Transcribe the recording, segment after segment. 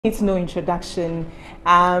Needs no introduction.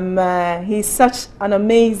 He's such an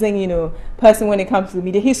amazing, person when it comes to the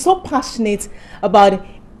media. He's so passionate about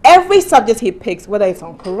every subject he picks, whether it's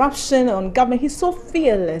on corruption, on government. He's so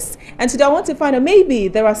fearless. And today I want to find out, maybe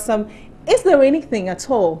there are is there anything at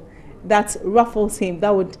all that ruffles him, that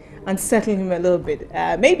would unsettle him a little bit?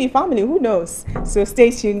 Maybe family, who knows? So stay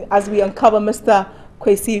tuned as we uncover Mr.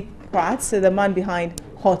 Kwesi Pratt, the man behind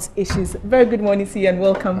Hot Issues. Very good morning to you and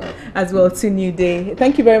welcome as well to New Day.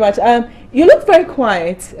 Thank you very much. You look very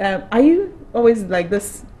quiet. Are you always like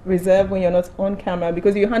this reserved when you're not on camera,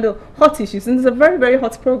 because you handle hot issues and it's a very, very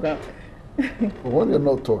hot program? When you're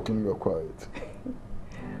not talking, you're quiet.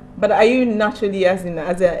 But are you naturally, as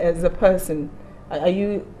a person, are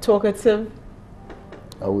you talkative?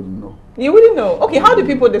 I wouldn't know. You wouldn't know. Okay, how do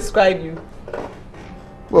people describe you?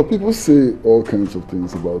 Well, people say all kinds of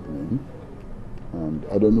things about me, and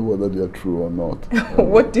I don't know whether they are true or not.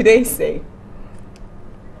 What do they say?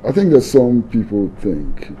 I think that some people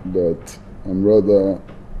think that I'm rather,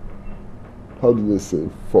 how do they say,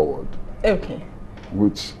 forward. Okay.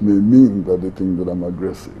 Which may mean that they think that I'm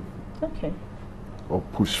aggressive. Okay. Or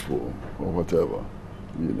pushful, or whatever,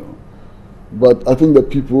 But I think that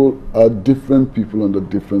people are different people under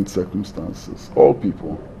different circumstances. All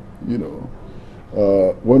people,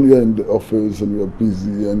 when you're in the office and you're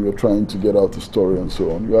busy and you're trying to get out a story and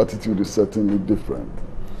so on, your attitude is certainly different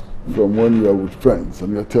from when you're with friends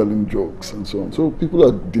and you're telling jokes and so on. So people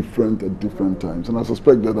are different at different times, and I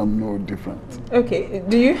suspect that I'm no different. Okay.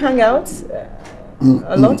 Do you hang out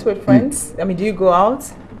a lot with friends? I mean, do you go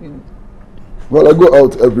out? Well, I go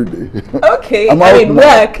out every day. Okay, I mean,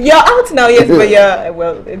 work. You're out now, yes, but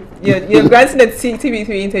you're granting a TV3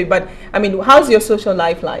 interview. But I mean, how's your social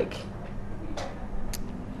life like?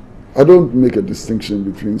 I don't make a distinction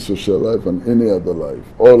between social life and any other life.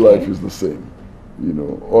 All life is the same.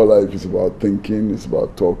 All life is about thinking, it's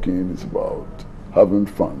about talking, it's about having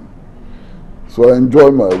fun. So I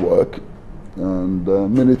enjoy my work, and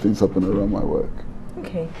many things happen around my work.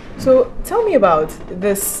 Okay, so tell me about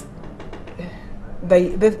this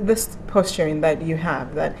posturing that you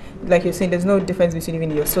have, that, like you're saying, there's no difference between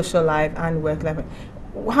even your social life and work life.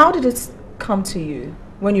 How did it come to you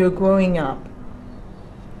when you were growing up?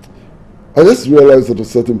 I just realized at a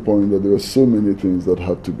certain point that there were so many things that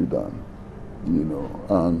had to be done,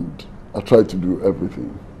 and I tried to do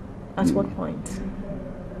everything. At what point?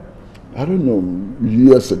 I don't know,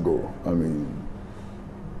 years ago. I mean,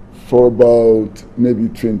 for about maybe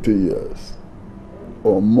 20 years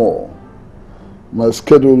or more. My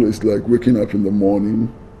schedule is like waking up in the morning,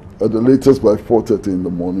 at the latest by 4:30 in the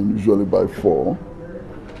morning, usually by 4,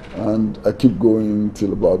 and I keep going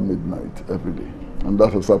till about midnight every day. And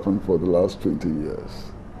that has happened for the last 20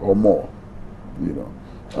 years or more,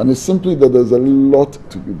 And it's simply that there's a lot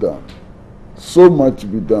to be done. So much to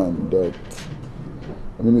be done that,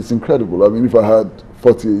 I mean, it's incredible. I mean, if I had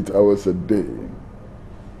 48 hours a day,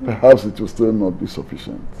 perhaps it would still not be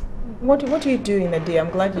sufficient. What do you do in a day?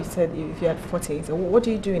 I'm glad you said if you had 48. So what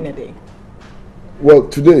do you do in a day? Well,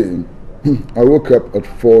 today, I woke up at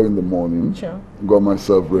 4 in the morning, sure, got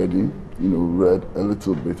myself ready, read a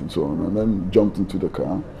little bit and so on, and then jumped into the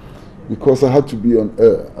car because I had to be on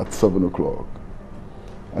air at 7 o'clock.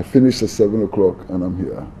 I finished at 7 o'clock and I'm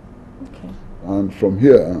here. Okay. And from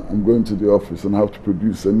here, I'm going to the office and have to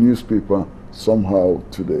produce a newspaper somehow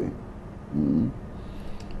today.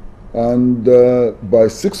 And by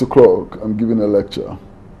 6 o'clock, I'm giving a lecture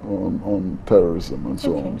on terrorism and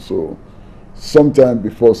so on. So sometime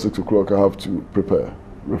before 6 o'clock, I have to prepare,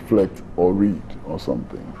 reflect, or read or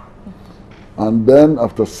something. And then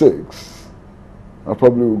after 6, I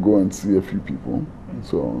probably will go and see a few people and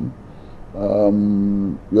so on.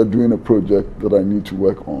 We are doing a project that I need to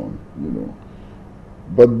work on,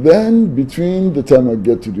 But then between the time I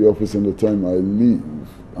get to the office and the time I leave,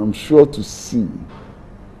 I'm sure to see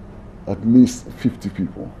at least 50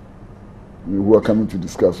 people who are coming to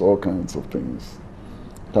discuss all kinds of things,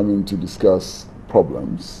 coming to discuss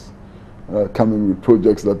problems, coming with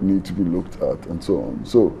projects that need to be looked at and so on.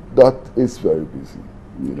 So that is very busy,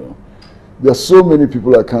 There are so many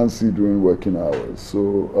people I can't see during working hours,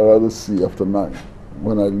 so I rather see after 9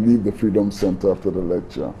 when I leave the Freedom Center after the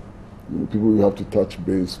lecture. People you have to touch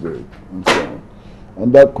base with and so on.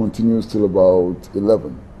 And that continues till about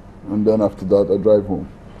 11. And then after that, I drive home.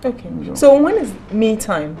 Okay. So when is me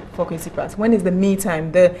time for Kwesi Pratt? When is the me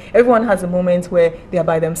time? Everyone has a moment where they are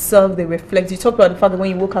by themselves, they reflect. You talked about the fact that when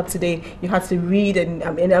you woke up today, you had to read, and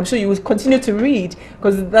I'm sure you will continue to read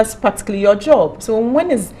because that's practically your job. So when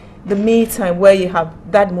is the me time where you have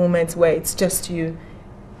that moment where it's just you?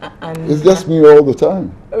 And it's just me all the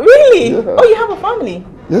time. Really? Yeah. Oh, you have a family?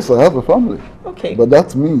 Yes, I have a family. Okay. But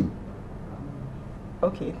that's me.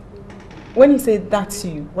 Okay. When you say that's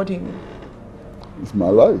you, what do you mean? It's my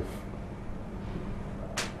life.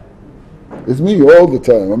 It's me all the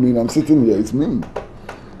time. I mean, I'm sitting here, it's me.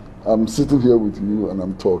 I'm sitting here with you and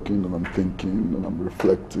I'm talking and I'm thinking and I'm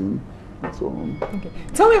reflecting and so on. Okay.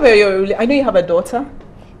 Tell me about I know you have a daughter.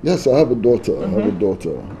 Yes, I have a daughter. I have a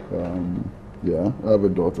daughter. Yeah, I have a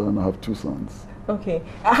daughter and I have 2 sons. Okay.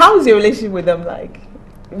 How is your relationship with them like?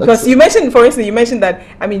 Because you mentioned, for instance, you mentioned that,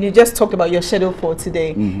 I mean, you just talked about your schedule for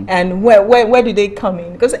today. And where do they come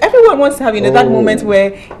in? Because everyone wants to have, that moment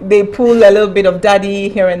where they pull a little bit of daddy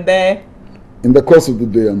here and there. In the course of the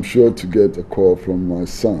day, I'm sure to get a call from my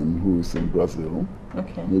son who is in Brazil.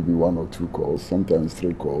 Okay. Maybe 1 or 2 calls, sometimes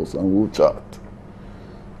 3 calls, and we'll chat.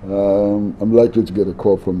 I'm likely to get a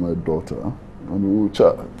call from my daughter, and we'll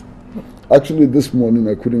chat. Actually, this morning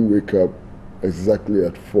I couldn't wake up exactly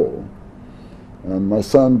at 4. And my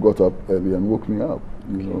son got up early and woke me up,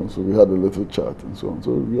 so we had a little chat and so on. So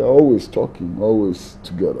we are always talking, always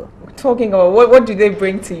together. Talking about what do they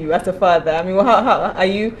bring to you as a father? I mean, how are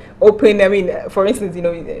you open? I mean, for instance,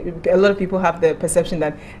 a lot of people have the perception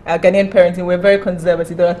that Ghanaian parenting, we're very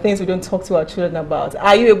conservative. There are things we don't talk to our children about.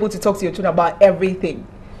 Are you able to talk to your children about everything?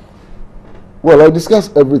 Well, I discuss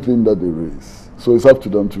everything that they raise. So it's up to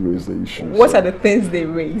them to raise the issues. What are the things they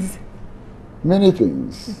raise? Many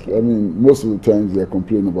things. Okay. I mean, most of the times they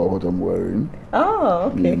complain about what I'm wearing.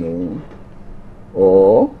 Oh, okay.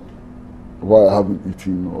 Or why I haven't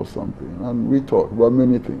eaten or something. And we talk about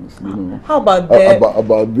many things, How about their...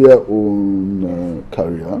 about their own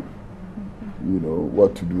career,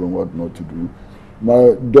 what to do and what not to do.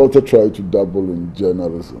 My daughter tried to dabble in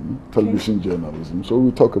journalism, television journalism, so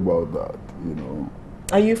we talk about that,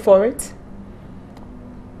 Are you for it?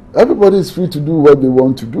 Everybody is free to do what they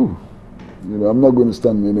want to do. I'm not going to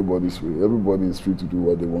stand in anybody's way. Everybody is free to do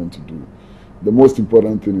what they want to do. The most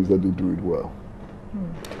important thing is that they do it well.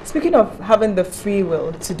 Speaking of having the free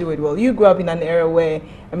will to do it well, you grew up in an era where,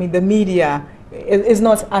 I mean, the media is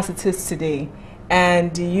not as it is today.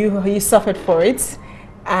 And you suffered for it.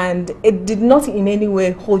 And it did not in any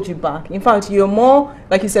way hold you back. In fact, you're more,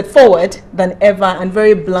 like you said, forward than ever and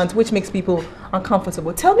very blunt, which makes people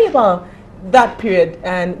uncomfortable. Tell me about that period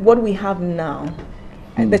and what we have now.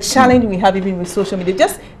 And the challenge we have even with social media.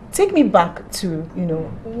 Just take me back to,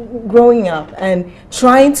 growing up and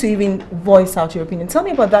trying to even voice out your opinion. Tell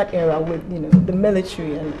me about that era with, the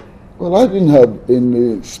military. Well, I didn't have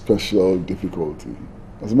any special difficulty.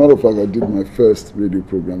 As a matter of fact, I did my first radio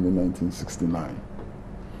program in 1969.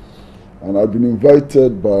 And I'd been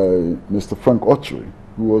invited by Mr. Frank Autry,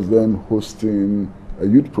 who was then hosting a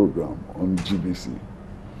youth program on GBC.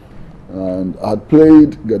 And I had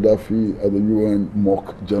played Gaddafi at the UN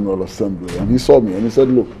Mock General Assembly, and he saw me and he said,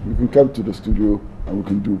 look, you can come to the studio and we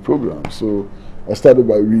can do programs. So I started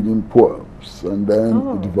by reading poems, and then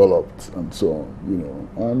it developed and so on,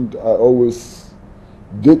 And I always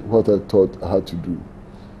did what I thought I had to do.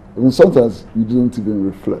 I mean, sometimes you didn't even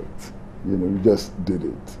reflect, you just did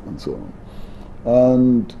it and so on.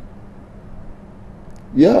 And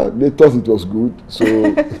yeah, they thought it was good, so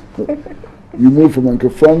you moved from Uncle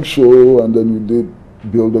Frank's show, and then you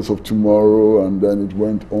did Builders of Tomorrow, and then it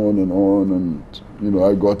went on, and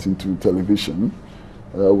I got into television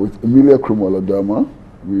with Emilia Kromola-Dama.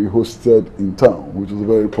 We hosted In Town, which was a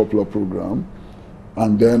very popular program,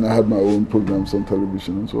 and then I had my own programs on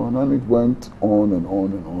television and so on, and it went on and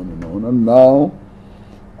on and on and on, and now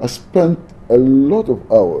I spent a lot of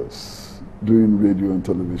hours doing radio and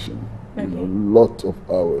television. A lot of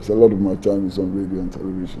hours. A lot of my time is on radio and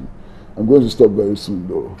television. I'm going to stop very soon,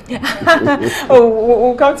 though.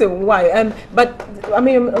 We'll come to why. But I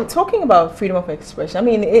mean, talking about freedom of expression, I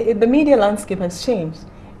mean, the media landscape has changed,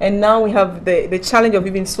 and now we have the challenge of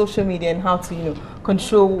even social media and how to,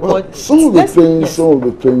 control what. Some of the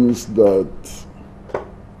things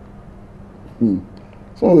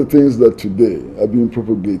that today are being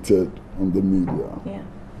propagated on the media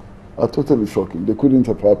are totally shocking. They couldn't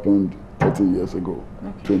have happened 30 years ago,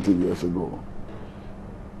 20 years ago.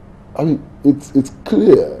 I mean, it's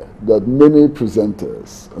clear that many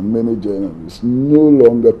presenters and many journalists no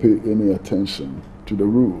longer pay any attention to the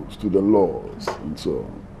rules, to the laws, and so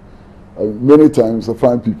on. I mean, many times I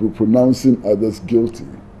find people pronouncing others guilty,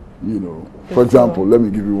 For example, let me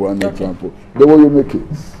give you one example. The Woyome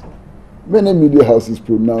case. Many media houses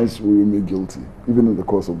pronounced Woyome guilty, even in the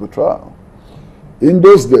course of the trial. In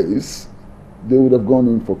those days, they would have gone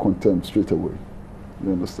in for contempt straight away.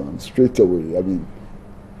 You understand? Straight away. I mean,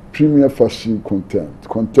 premier facie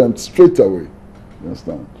contempt straight away. You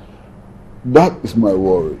understand? That is my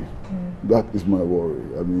worry. That is my worry.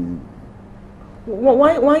 I mean,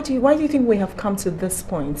 Why do you think we have come to this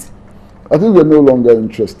point? I think we're no longer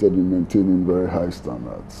interested in maintaining very high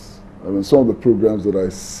standards. I mean, some of the programs that I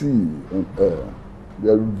see on air,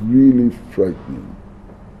 they're really frightening.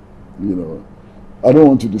 You know, I don't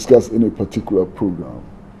want to discuss any particular program,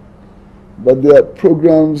 but there are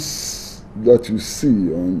programs that you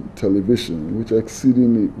see on television which are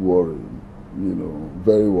exceedingly worrying. You know,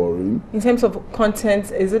 very worrying. In terms of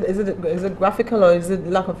content, is it graphical or is it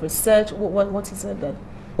lack of research? What is it then?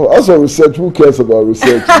 Well, as for research, who cares about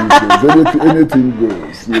research these days? Anything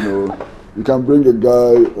goes. You know, you can bring a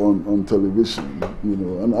guy on television, you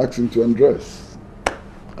know, and ask him to undress,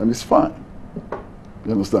 and it's fine.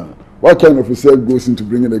 You understand? What kind of research goes into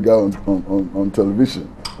bringing a guy on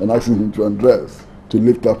television and asking him to undress, to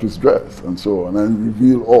lift up his dress, and so on, and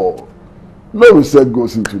reveal all? No research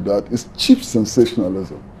goes into that. It's cheap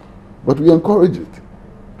sensationalism. But we encourage it.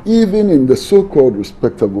 Even in the so-called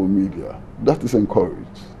respectable media, that is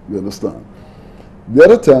encouraged. You understand? The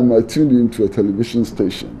other time I tuned into a television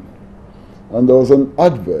station, and there was an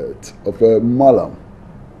advert of a malam.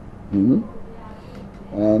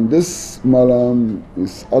 And this malam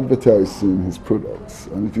is advertising his products,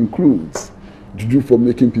 and it includes juju for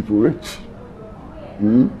making people rich.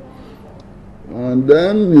 And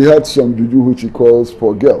then he had some juju which he calls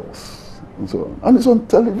for girls, and so on. And it's on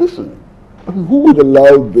television. I mean, who would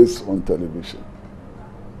allow this on television?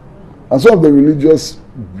 And some of the religious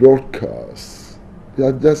broadcasts, they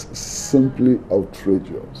are just simply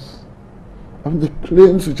outrageous. I mean, the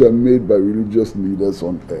claims which are made by religious leaders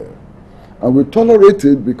on air. And we tolerate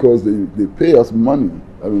it because they pay us money,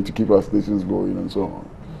 I mean, to keep our stations going and so on.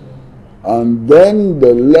 And then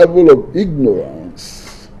the level of ignorance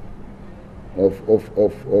of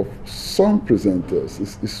some presenters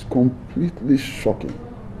is completely shocking.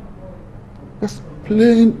 That's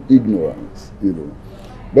plain ignorance, you know.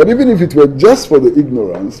 But even if it were just for the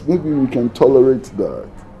ignorance, maybe we can tolerate that.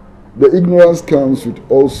 The ignorance comes with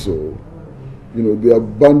also, you know, the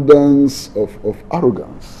abundance of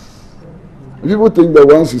arrogance. People think that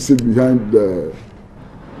once you sit behind the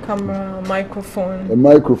camera, a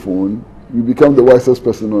microphone, you become the wisest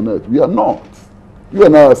person on earth. We are not. You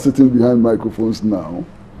and I are sitting behind microphones now.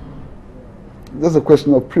 That's a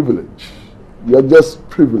question of privilege. We are just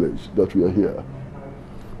privileged that we are here.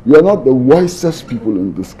 We are not the wisest people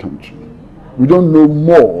in this country. We don't know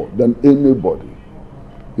more than anybody.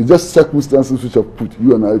 It's just circumstances which have put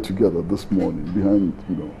you and I together this morning behind,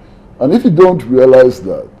 you know. And if you don't realize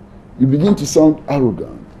that, you begin to sound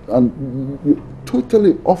arrogant and you're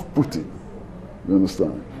totally off-putting. You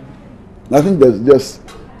understand? I think there's just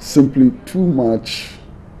simply too much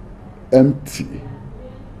empty,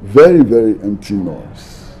 very, very empty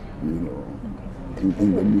noise, you know,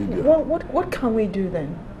 in the media. What can we do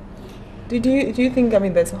then? Do you think, I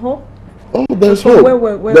mean, there's hope? Oh, there's hope.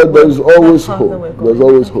 There's always hope. There's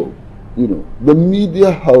always hope. You know, the media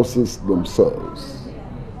houses themselves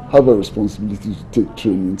have a responsibility to take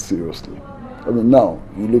training seriously. I mean, now,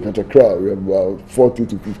 you look at Accra, we have about 40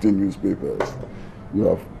 to 50 newspapers. You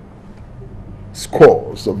have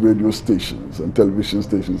scores of radio stations and television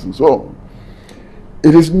stations and so on.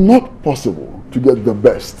 It is not possible to get the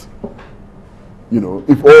best. You know,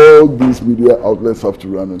 if all these media outlets have to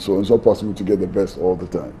run and so on, it's not possible to get the best all the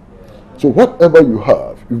time. So whatever you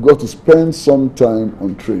have, you've got to spend some time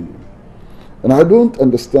on training. And I don't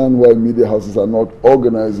understand why media houses are not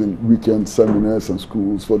organizing weekend seminars and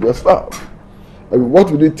schools for their staff. I mean,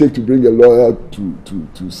 what would it take to bring a lawyer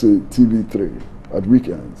to say TV3 at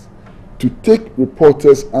weekends? To take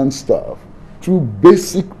reporters and staff through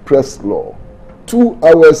basic press law, 2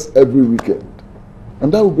 hours every weekend.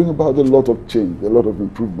 And that will bring about a lot of change, a lot of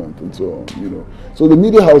improvement and so on, you know. So the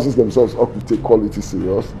media houses themselves ought to take quality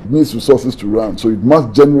serious. It needs resources to run, so it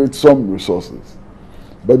must generate some resources.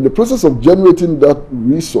 But in the process of generating that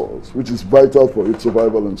resource, which is vital for its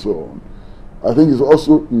survival and so on, I think it's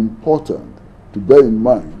also important to bear in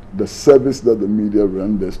mind the service that the media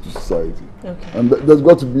renders to society. Okay. And there's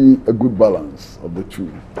got to be a good balance of the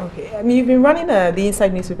two. Okay. I mean, you've been running the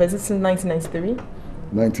Inside newspapers since 1993?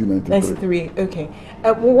 1993. Okay.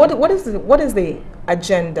 What is the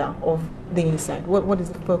agenda of the Inside? What is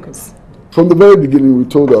the focus? From the very beginning, we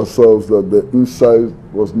told ourselves that the Inside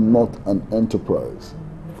was not an enterprise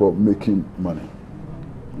for making money.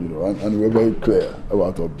 You know, and we're very clear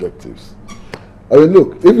about our objectives. I mean,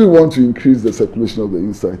 look, if we want to increase the circulation of the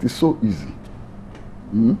Inside, it's so easy.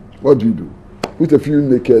 What do? Put a few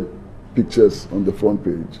naked pictures on the front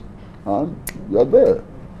page, and you're there.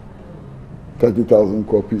 30,000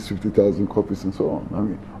 copies, 50,000 copies, and so on. I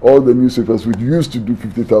mean, all the newspapers which used to do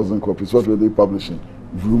 50,000 copies, what were they publishing?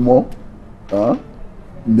 Rumor,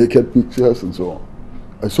 naked pictures and so on.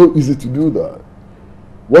 It's so easy to do that.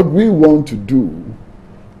 What we want to do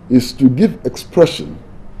is to give expression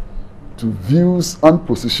to views and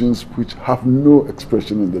positions which have no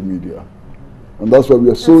expression in the media. And that's why we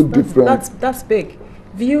are so different. That's big.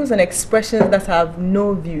 Views and expressions that have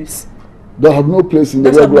no views. That have no place in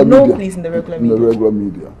the regular media. No place in the regular media. In the regular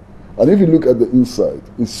media. And if you look at the inside,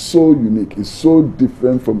 it's so unique. It's so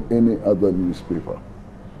different from any other newspaper.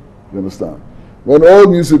 You understand? When all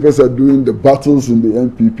newspapers are doing the battles in the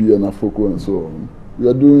NPP and Afoko and so on, we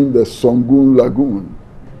are doing the Songun Lagoon.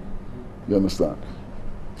 You understand?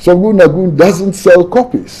 Songun Lagoon doesn't sell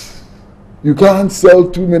copies. You can't sell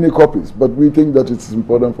too many copies, but we think that it's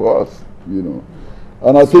important for us, you know.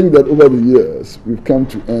 And I think that over the years, we've come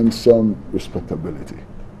to earn some respectability.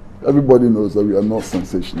 Everybody knows that we are not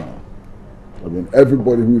sensational. I mean,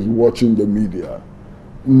 everybody who is watching the media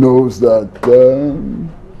knows that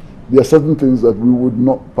there are certain things that we would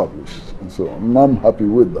not publish, and so on. And I'm happy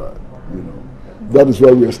with that, you know. That is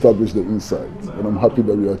why we established the Insight, and I'm happy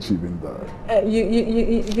that we are achieving that.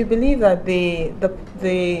 You believe that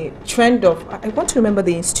the trend of, I want to remember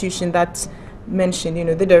the institution that mentioned, you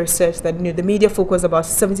know, did a research that, you know, the media focus about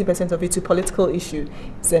 70% of it to political issues,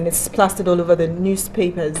 and it's plastered all over the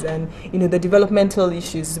newspapers, and, you know, the developmental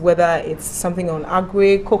issues, whether it's something on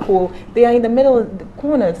agri, cocoa, they are in the middle the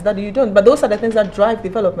corners that you don't, but those are the things that drive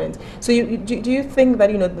development. So do you think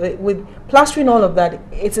that, you know, with plastering all of that,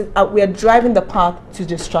 we are driving the path to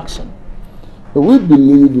destruction? But we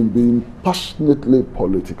believe in being passionately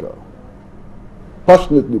political.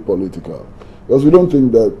 Passionately political. Because we don't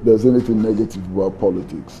think that there's anything negative about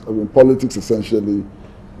politics. I mean, politics essentially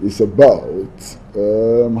is about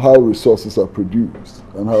how resources are produced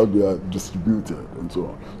and how they are distributed and so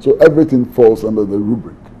on. So everything falls under the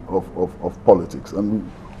rubric of politics. And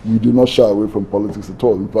we do not shy away from politics at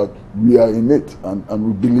all. In fact, we are in it, and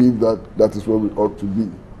we believe that that is where we ought to be.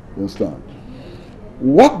 You understand?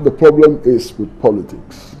 What the problem is with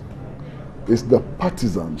politics is the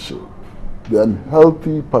partisanship, the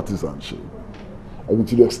unhealthy partisanship. I mean,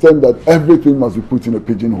 to the extent that everything must be put in a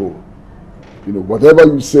pigeonhole. You know, whatever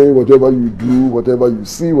you say, whatever you do, whatever you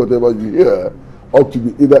see, whatever you hear, ought to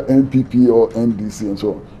be either NPP or NDC and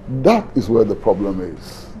so on. That is where the problem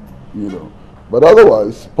is, you know. But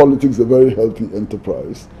otherwise, politics is a very healthy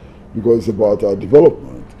enterprise because it's about our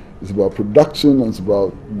development, it's about production, and it's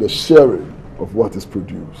about the sharing of what is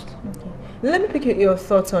produced. Okay. Let me pick your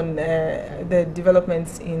thoughts on the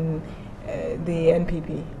developments in the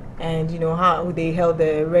NPP. And, you know, how they held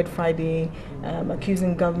the Red Friday,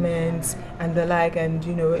 accusing governments and the like, and,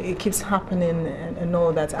 you know, it keeps happening and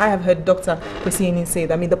all that. I have heard Dr. Kwesi Pratt say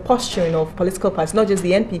that, I mean, the posturing of political parties, not just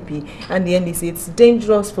the NPP and the NDC, it's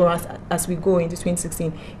dangerous for us as we go into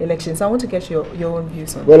 2016 elections. So I want to get your own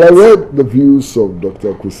views on that. Well, I read the views of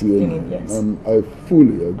Dr. Kwesi Pratt, yes. And I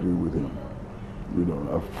fully agree with him. You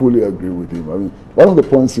know, I fully agree with him. I mean, one of the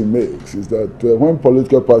points he makes is that when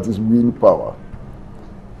political parties win power,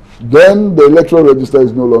 then the electoral register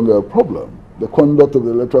is no longer a problem. The conduct of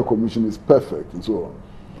the electoral commission is perfect and so on.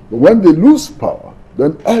 But when they lose power,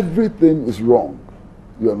 then everything is wrong.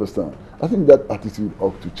 You understand? I think that attitude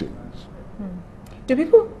ought to change. Do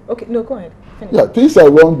people? Okay, no, go ahead. Finish. Yeah, things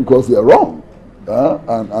are wrong because they are wrong.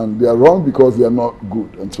 And they are wrong because they are not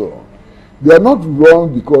good and so on. They are not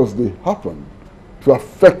wrong because they happen to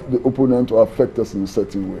affect the opponent or affect us in a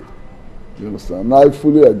certain way. You understand? And I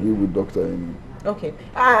fully agree with Dr. Eni. Okay,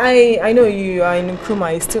 I know you are in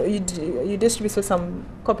Nkrumah. You distributed some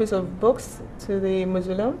copies of books to the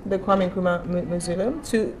mausoleum, the Kwame Nkrumah Mausoleum,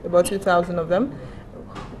 about 2,000 of them.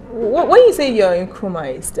 When you say you're in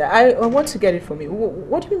Nkrumah, I want to get it from you.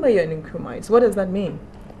 What do you mean by you're in Nkrumah? What does that mean?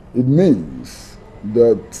 It means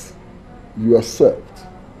that you accept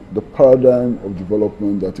the paradigm of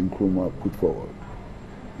development that Nkrumah put forward.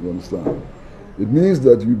 You understand? It means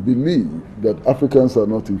that you believe that Africans are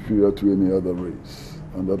not inferior to any other race,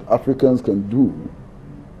 and that Africans can do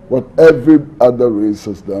what every other race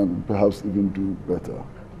has done, and perhaps even do better.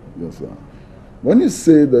 Yes, sir. When you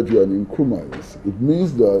say that you are an Nkrumahist, it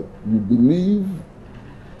means that you believe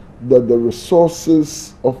that the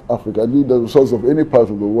resources of Africa, indeed the resources of any part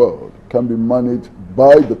of the world, can be managed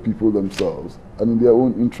by the people themselves and in their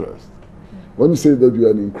own interest. When you say that you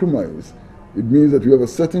are an Nkrumahist, it means that you have a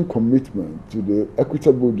certain commitment to the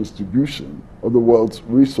equitable distribution of the world's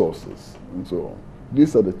resources and so on.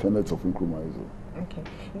 These are the tenets of Nkrumahism.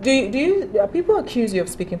 Okay. People accuse you of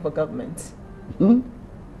speaking for government? Do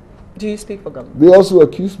you speak for government? They also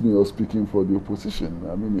accuse me of speaking for the opposition.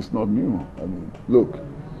 I mean, it's not new. I mean, look,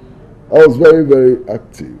 I was very, very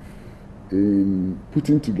active in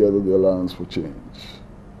putting together the Alliance for Change.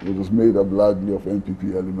 It was made up largely of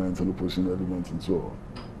NPP elements and opposition elements and so on.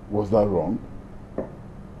 Was that wrong?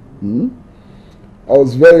 I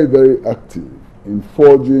was very, very active in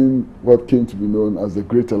forging what came to be known as the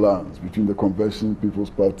Great Alliance between the Convention People's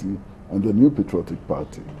Party and the New Patriotic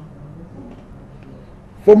Party.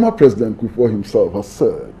 Former President Kufuor himself has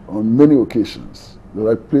said on many occasions that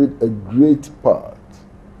I played a great part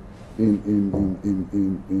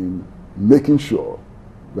in making sure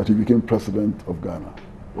that he became President of Ghana.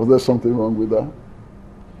 Was there something wrong with that?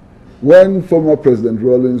 When former President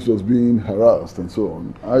Rawlings was being harassed and so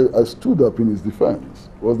on, I stood up in his defense.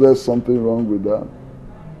 Was there something wrong with that?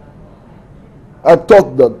 I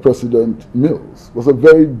thought that President Mills was a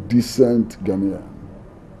very decent Ghanaian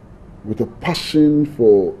with a passion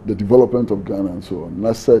for the development of Ghana and so on. And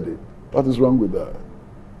I said it. What is wrong with that?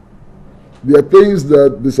 There are things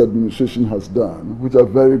that this administration has done which are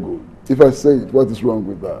very good. If I say it, what is wrong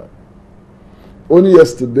with that? Only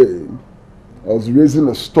yesterday, I was raising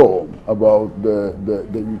a storm about the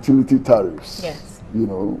utility tariffs. Yes. You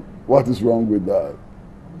know, what is wrong with that?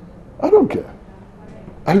 I don't care.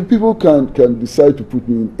 And people can decide to put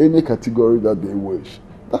me in any category that they wish.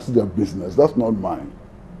 That's their business. That's not mine.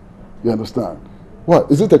 You understand?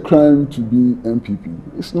 What? Is it a crime to be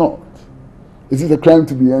MPP? It's not. Is it a crime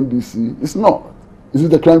to be NDC? It's not. Is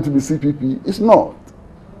it a crime to be CPP? It's not.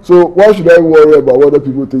 So why should I worry about whether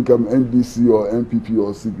people think I'm NDC or MPP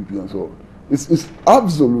or CPP and so on? It's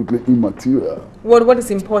absolutely immaterial. What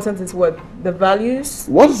is important is what? The values?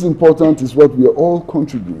 What is important is what we are all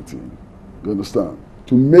contributing, you understand,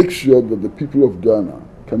 to make sure that the people of Ghana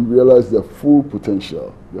can realize their full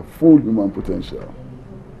potential, their full human potential.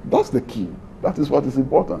 That's the key. That is what is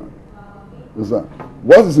important. You understand?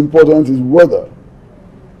 What is important is whether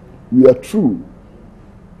we are true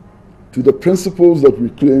to the principles that we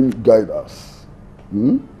claim guide us.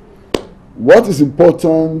 What is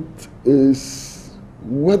important is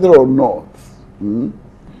whether or not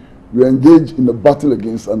we engage in a battle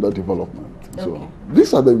against underdevelopment. Okay. So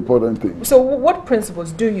these are the important things. So what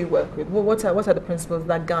principles do you work with? What are the principles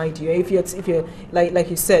that guide you? If you're like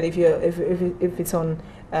you said, if it's on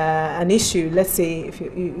an issue, let's say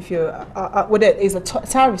if you're whether it's a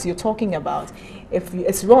tariff you're talking about, if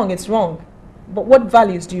it's wrong, it's wrong. But what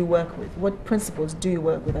values do you work with? What principles do you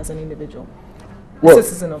work with as an individual,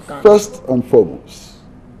 citizen of Ghana? First and foremost,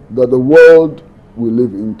 that the world we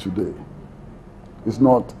live in today is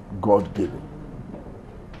not God-given,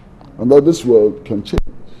 and that this world can change.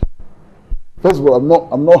 First of all,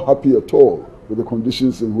 I'm not happy at all with the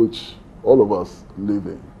conditions in which all of us live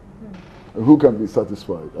in. And who can be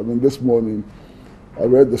satisfied? I mean, this morning I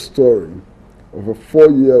read the story of a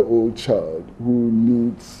 4-year-old child who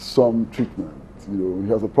needs some treatment. You know, he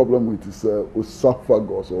has a problem with his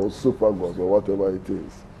esophagus or esophagus or whatever it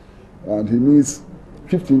is, and he needs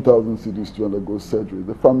 15,000 cedis to undergo surgery.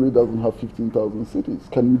 The family doesn't have 15,000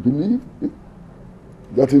 cedis. Can you believe it?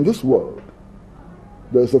 That in this world,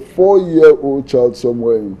 there's a 4-year-old child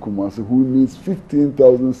somewhere in Kumasi who needs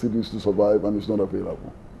 15,000 cedis to survive and is not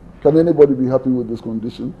available. Can anybody be happy with this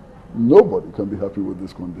condition? Nobody can be happy with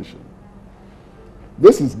this condition.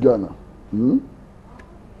 This is Ghana,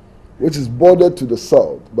 which is bordered to the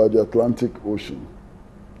south by the Atlantic Ocean,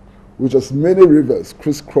 which has many rivers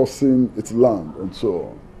crisscrossing its land and so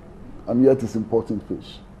on, and yet it's importing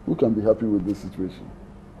fish. Who can be happy with this situation?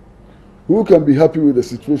 Who can be happy with a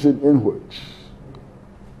situation in which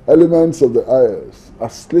elements of the IS are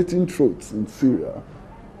slitting throats in Syria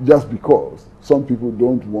just because some people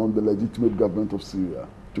don't want the legitimate government of Syria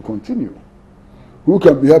to continue? Who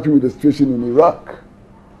can be happy with the situation in Iraq,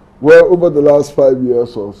 where over the last 5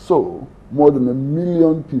 years or so, more than 1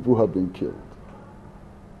 million people have been killed?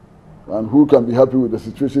 And who can be happy with the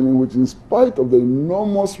situation in which, in spite of the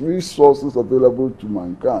enormous resources available to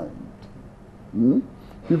mankind,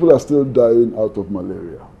 people are still dying out of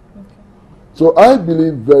malaria? Okay. So I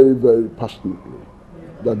believe very, very passionately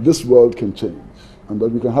that this world can change and that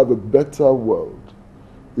we can have a better world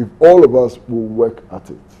if all of us will work at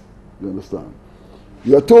it. You understand?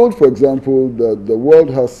 You are told, for example, that the world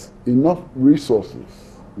has enough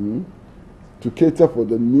resources to cater for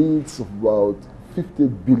the needs of about 50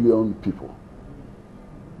 billion people.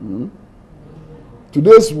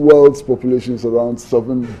 Today's world's population is around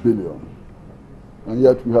 7 billion, and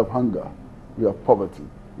yet we have hunger, we have poverty,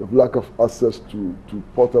 we have lack of access to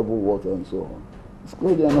potable water and so on. It's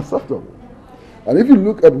clearly unacceptable. And if you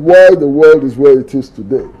look at why the world is where it is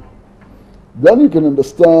today, then you can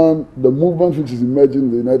understand the movement which is emerging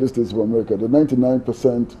in the United States of America, the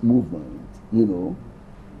 99% movement. You know,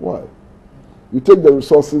 why? You take the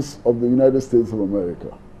resources of the United States of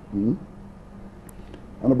America,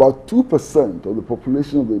 And about 2% of the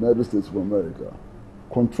population of the United States of America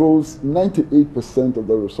controls 98% of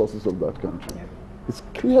the resources of that country. Yeah. It's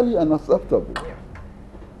clearly unacceptable. Yeah.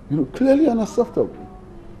 You know, clearly unacceptable.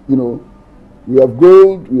 You know, we have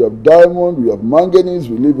gold, we have diamond, we have manganese,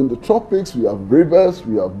 we live in the tropics, we have rivers,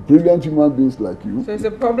 we have brilliant human beings like you. So it's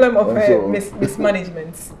a problem of So,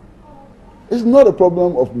 mismanagement. It's not a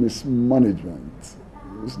problem of mismanagement.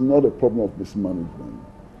 It's not a problem of mismanagement.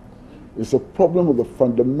 It's a problem of the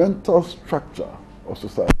fundamental structure of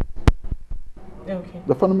society. Okay.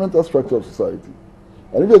 The fundamental structure of society.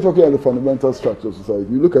 And if you're talking about the fundamental structure of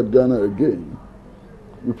society, you look at Ghana again,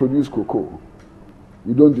 we produce cocoa.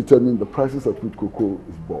 We don't determine the prices at which cocoa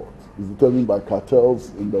is bought. It's determined by cartels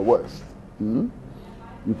in the West.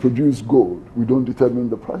 We produce gold. We don't determine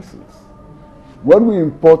the prices. When we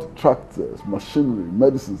import tractors, machinery,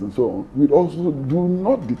 medicines, and so on, we also do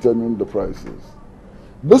not determine the prices.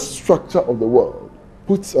 This structure of the world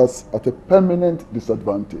puts us at a permanent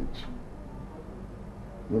disadvantage.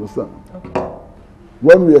 You understand? Okay.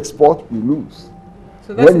 When we export, we lose.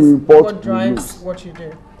 So that When we is import, what we drives lose. what you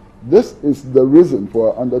do. This is the reason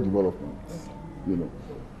for our underdevelopment. You know,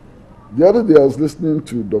 the other day I was listening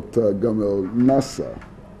to Dr. Gamel Nasser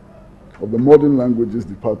of the Modern Languages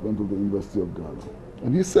Department of the University of Ghana,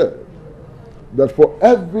 and he said that for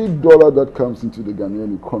every dollar that comes into the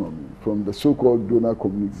Ghanaian economy from the so-called donor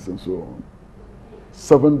communities and so on,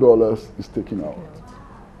 $7 is taken out.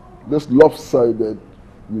 This lopsided,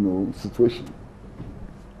 you know, situation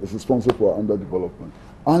is responsible for our underdevelopment,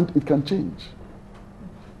 and it can change.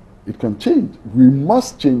 It can change. We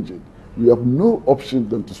must change it. We have no option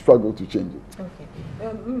than to struggle to change it. Okay.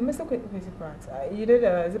 Mr. Kwesi Pratt, you did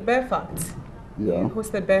a Bare Facts. Yeah. You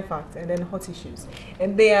hosted Bare Facts and then Hot Issues.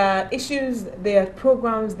 And there are issues, there are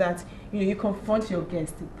programs that you confront your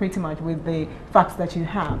guests pretty much with the facts that you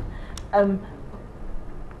have.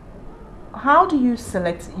 How do you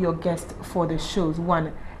select your guests for the shows,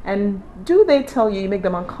 one? And do they tell you make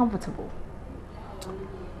them uncomfortable?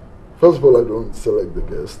 First of all, I don't select the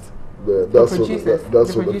guest. That's for the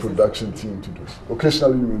producers. production team to do.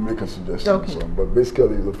 Occasionally, we may make a suggestion, Okay. but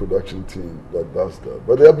basically, it's the production team that does that.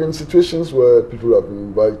 But there have been situations where people have been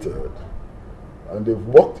invited, and they've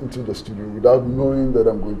walked into the studio without knowing that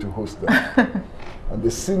I'm going to host them. And they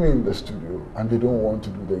see me in the studio, and they don't want to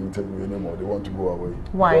do the interview anymore. They want to go away.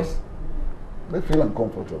 Why? Because they feel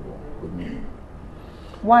uncomfortable with me.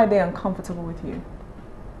 Why are they uncomfortable with you?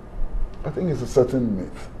 I think it's a certain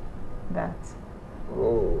myth. That.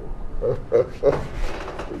 Oh,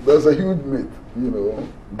 there's a huge myth, you know,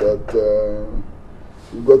 that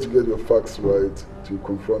you've got to get your facts right to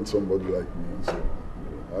confront somebody like me. And so,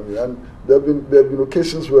 I mean, and there have been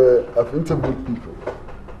occasions where I've interviewed people,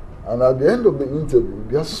 and at the end of the interview,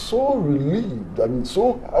 they are so relieved, I mean,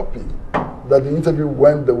 so happy that the interview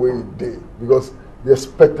went the way it did, because they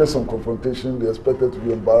expected some confrontation, they expected to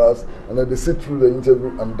be embarrassed, and then they sit through the interview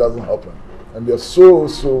and it doesn't happen. And they're so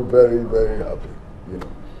very, very happy, you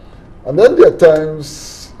know. And then there are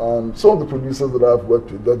times, and some of the producers that I've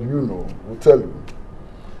worked with that you know will tell you,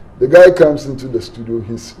 the guy comes into the studio,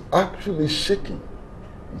 he's actually shaking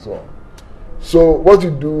and so on. So what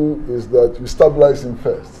you do is that you stabilize him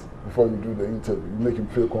first before you do the interview. You make him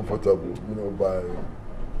feel comfortable, you know, by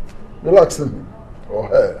relaxing him or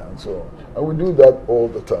her and so on. And we do that all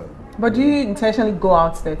the time. But do you intentionally go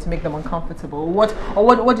out there to make them uncomfortable? What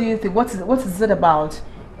do you think? What is it about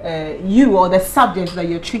you or the subject that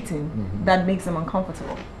you're treating that makes them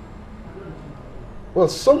uncomfortable? Well,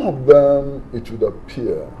 some of them, it would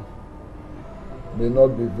appear, may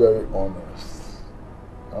not be very honest.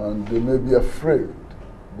 And they may be afraid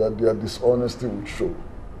that their dishonesty would show.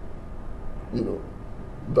 You know,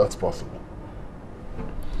 that's possible.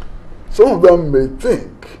 Some of them may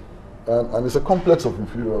think, and it's a complex of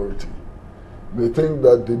inferiority, may think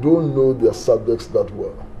that they don't know their subjects that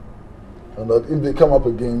well. And that if they come up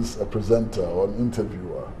against a presenter or an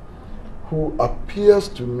interviewer who appears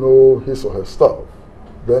to know his or her stuff,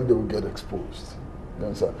 then they will get exposed. You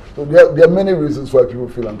understand? So there are many reasons why people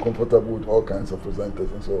feel uncomfortable with all kinds of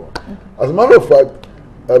presenters and so on. Okay. As a matter of fact,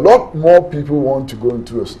 a lot more people want to go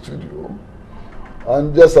into a studio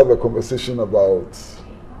and just have a conversation about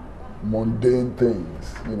mundane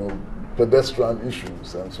things, you know, pedestrian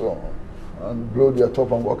issues and so on, and blow their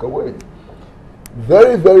top and walk away.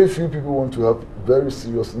 Very, very few people want to have very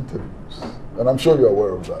serious interviews, and I'm sure you're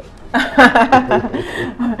aware of that.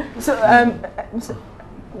 So,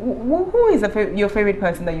 who is your favorite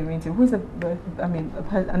person that you've interviewed? Who's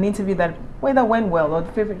an interview that whether went well or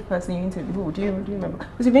the favorite person you interviewed? Who do you remember?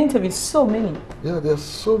 Because you've interviewed so many. Yeah, there's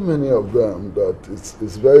so many of them that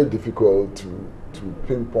it's very difficult to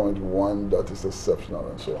pinpoint one that is exceptional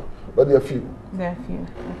and so on. But there are few. There are few.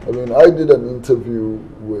 Okay. I mean, I did an interview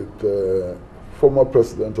with former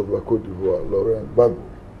president of La Côte d'Ivoire, Laurent Gbagbo,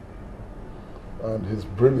 and his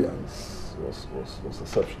brilliance was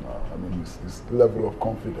exceptional. I mean, his level of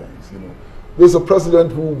confidence, you know. There's a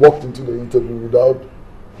president who walked into the interview without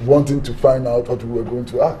wanting to find out what we were going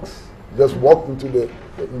to ask. He just walked into the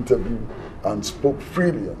interview and spoke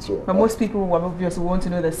freely and so on. But most people will obviously want to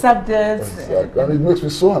know the subjects. Exactly. And it makes me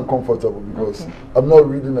so uncomfortable because I'm not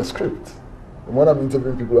reading a script. And when I'm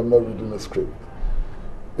interviewing people, I'm not reading a script.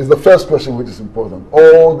 It's the first question which is important.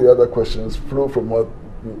 All the other questions flow from what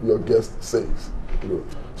your guest says. You know.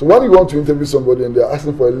 So when you want to interview somebody and they're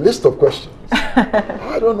asking for a list of questions,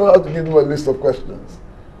 I don't know how to give them a list of questions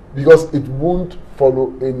because it won't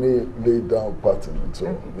follow any laid down pattern and so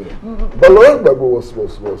on. You know. But Laurent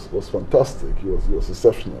Gbagbo was fantastic. He was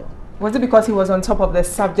exceptional. Was it because he was on top of the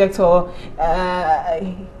subject, or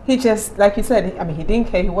he just, like you said, I mean, he didn't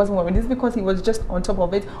care, he wasn't worried? Is it because he was just on top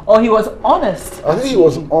of it, or he was honest? I think he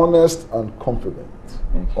was honest and confident.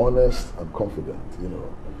 Honest and confident, you know.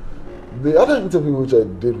 The other interview which I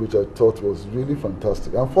did, which I thought was really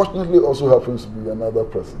fantastic, unfortunately also happens to be another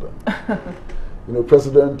president. You know,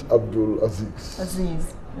 President Abdul Aziz.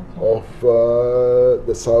 Of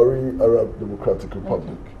the Saudi Arab Democratic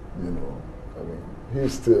Republic. You know, I mean, he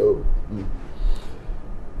is still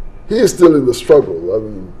in the struggle. I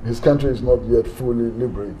mean, his country is not yet fully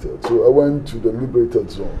liberated. So I went to the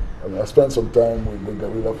liberated zone. I mean, I spent some time with the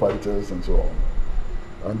guerrilla fighters and so on.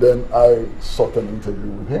 And then I sought an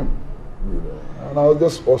interview with him. You know, and I was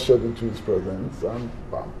just ushered into his presence, and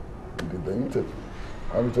bam, we did the interview.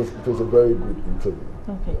 And it was a very good interview,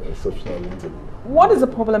 exceptional interview. What is the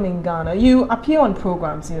problem in Ghana? You appear on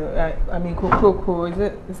programs, you know, I mean, Kokroko,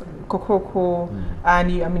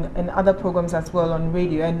 and other programs as well on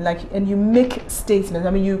radio, and you make statements.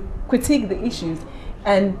 I mean, you critique the issues,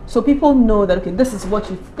 and so people know that this is what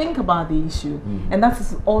you think about the issue, and that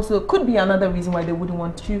is also could be another reason why they wouldn't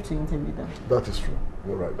want you to interview them. That is true.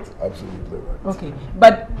 You're right. Absolutely right. Okay,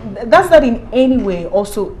 but does that in any way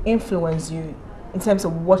also influence you in terms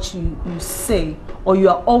of what you say, or you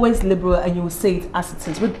are always liberal and you will say it as it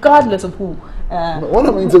is, regardless of who? When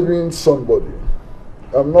I'm interviewing somebody,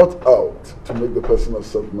 I'm not out to make the person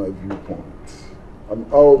accept my viewpoint.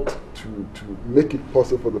 I'm out to make it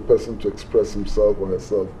possible for the person to express himself or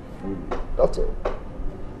herself freely. That's all.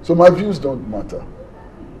 So my views don't matter.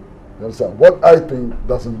 You understand? What I think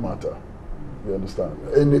doesn't matter. You understand?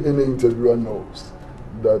 Any interviewer knows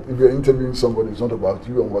that if you're interviewing somebody, it's not about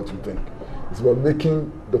you and what you think. It's about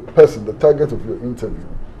making the person, the target of your interview,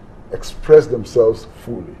 express themselves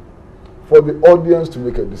fully for the audience to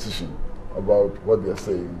make a decision about what they're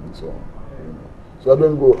saying and so on. You know? So I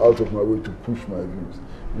don't go out of my way to push my views.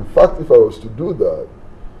 In fact, if I was to do that,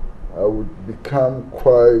 I would become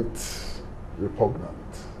quite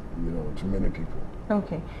repugnant, you know, to many people.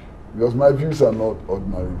 Okay. Because my views are not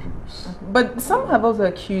ordinary views. Okay. But some have also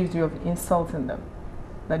accused you of insulting them.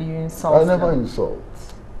 That you insult them. I never insult.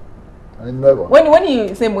 I never. When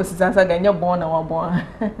you say Moses Ansaga, you're born or born.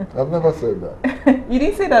 I've never said that. You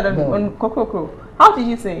didn't say that on Kokroko. How did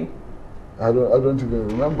you say? I don't even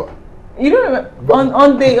remember. You don't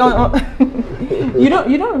remember you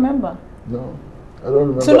don't remember? No, I don't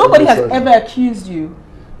remember. So nobody has ever accused you?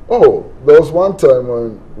 Oh, there was one time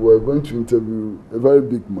when we were going to interview a very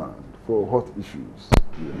big man for hot issues.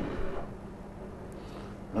 Yeah.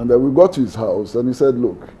 And then we got to his house and he said,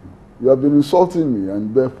 look, you have been insulting me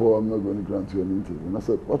and therefore I'm not going to grant you an interview. And I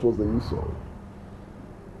said, what was the insult?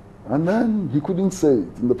 And then he couldn't say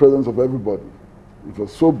it in the presence of everybody. It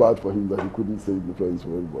was so bad for him that he couldn't say it in the presence of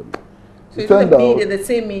everybody. So it's the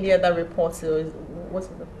same media that reports it, what's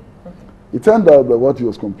it? Okay. It turned out that what he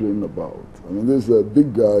was complaining about, I mean, there's a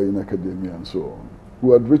big guy in academia and so on,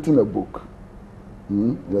 who had written a book.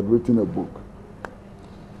 He had written a book.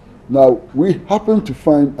 Now, we happened to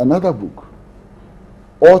find another book,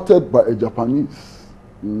 authored by a Japanese,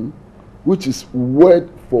 which is word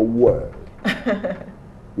for word.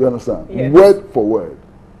 You understand? Yes. Word for word.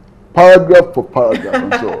 Paragraph for paragraph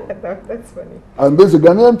and so on. That's funny. And there's a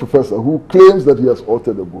Ghanaian professor who claims that he has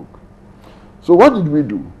authored a book. So what did we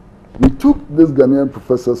do? We took this Ghanaian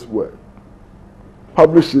professor's work,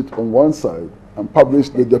 published it on one side, and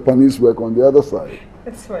published the Japanese work on the other side.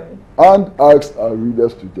 That's funny. And asked our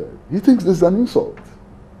readers to judge. He thinks this is an insult.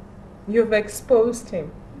 You've exposed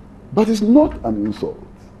him. But it's not an insult.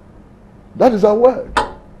 That is our work.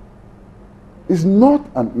 is not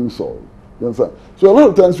an insult. You understand? So a lot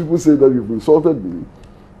of times people say that you've insulted me,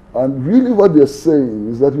 and really what they're saying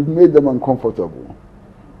is that you've made them uncomfortable,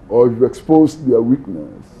 or you've exposed their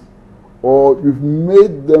weakness, or you've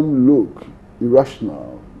made them look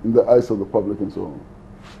irrational in the eyes of the public and so on.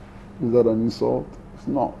 Is that an insult? It's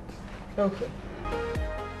not. Okay.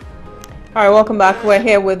 All right, welcome back. We're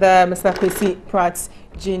here with Mr. Kwesi Pratt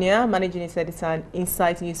Jr., Managing Editor and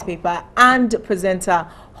Insight newspaper, and presenter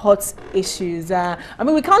Hot Issues. I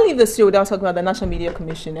mean, we can't leave the show without talking about the National Media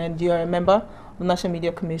Commission, and you're a member of the National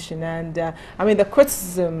Media Commission. And I mean, the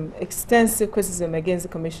criticism, extensive criticism against the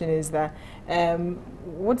commission is that,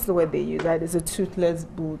 what's the word they use, right? It's a toothless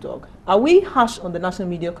bulldog. Are we harsh on the National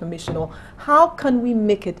Media Commission, or how can we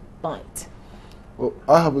make it bite? Well,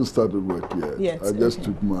 I haven't started work yet. Yes, I just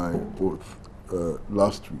took my oath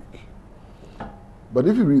last week. But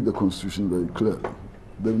if you read the Constitution very clearly,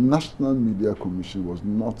 the National Media Commission was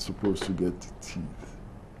not supposed to get teeth.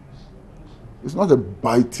 It's not a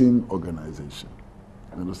biting organization.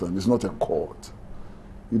 You understand? It's not a court.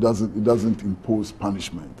 It doesn't impose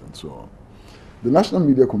punishment and so on. The National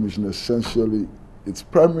Media Commission, essentially, its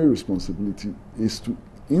primary responsibility is to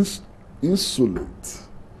insulate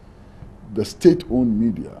the state-owned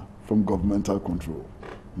media from governmental control,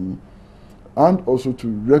 and also to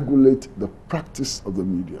regulate the practice of the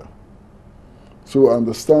media. So I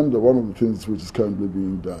understand that one of the things which is currently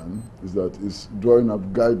being done is that it's drawing up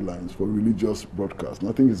guidelines for religious broadcast. And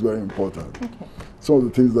I think it's very important. Okay. Some of the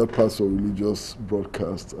things that pass for religious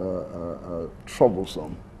broadcast are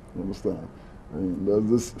troublesome, you understand? I mean, there's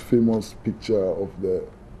this famous picture of the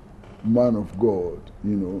man of God,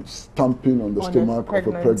 you know, stamping on the stomach of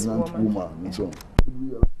a pregnant woman and so on. Should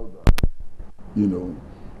we allow that? You know,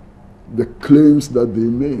 the claims that they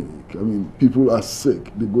make. I mean, people are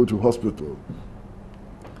sick, they go to hospital,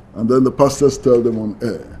 and then the pastors tell them on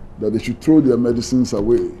air that they should throw their medicines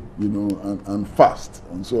away, you know, and fast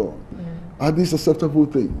and so on. Are these acceptable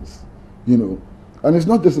things? You know, and it's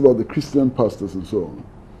not just about the Christian pastors and so on.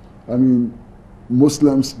 I mean,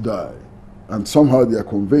 Muslims die, and somehow they are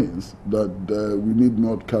convinced that we need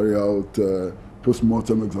not carry out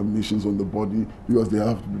post-mortem examinations on the body because they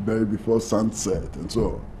have to be buried before sunset and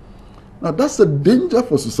so on. Now that's a danger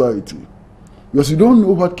for society, because you don't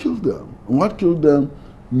know what killed them, and what killed them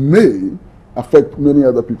may affect many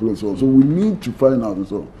other people and so on. So we need to find out and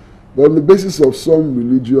so on. But on the basis of some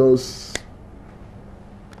religious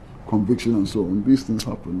conviction and so on, these things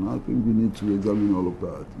happen. I think we need to examine all of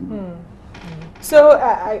that. You know. So,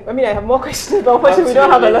 I mean, I have more questions, but unfortunately we don't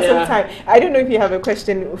have a lot of time. I don't know if you have a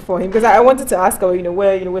question for him, because I wanted to ask her, you know,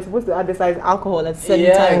 where, you know, we're supposed to advertise alcohol at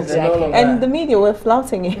certain times. Exactly. And the media were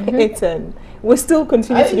flouting it, and we still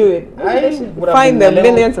continue to do it. I would find them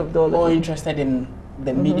millions of dollars. More interested in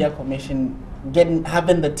the Media Commission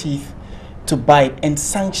having the teeth to bite and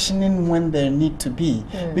sanctioning when there need to be,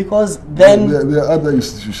 because then there are other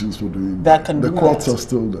institutions for doing that. The courts are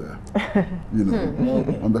still there, you know,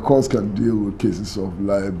 and the courts can deal with cases of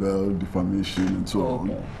libel, defamation, and so on.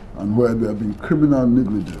 And where there have been criminal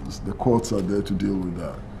negligence, the courts are there to deal with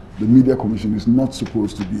that. The Media Commission is not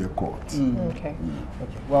supposed to be a court. Okay.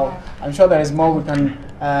 Well, I'm sure there is more we can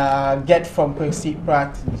get from Kwesi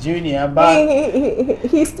Pratt Jr. But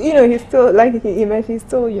he's, you know, he's still, like he mentioned, he's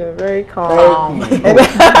still, you're very calm.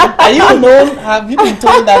 Are you known? Have you been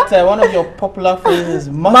told that one of your popular phrases is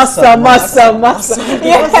massa? Yes,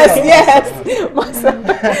 massa.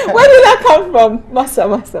 Where did that come from? Massa.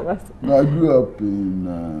 No, I grew up in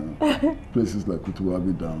places like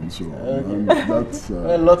Kutuwabi Down, so that's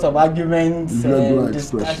a lot of arguments,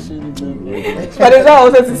 discussions. But it's not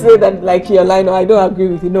also to say that, like, your line, I don't agree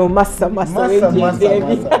with you. No, massa.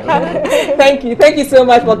 Thank you so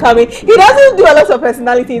much for coming. He doesn't do a lot of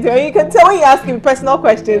personality interview. You can tell when you ask him personal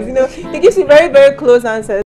questions. You know, he gives you very, very close answers.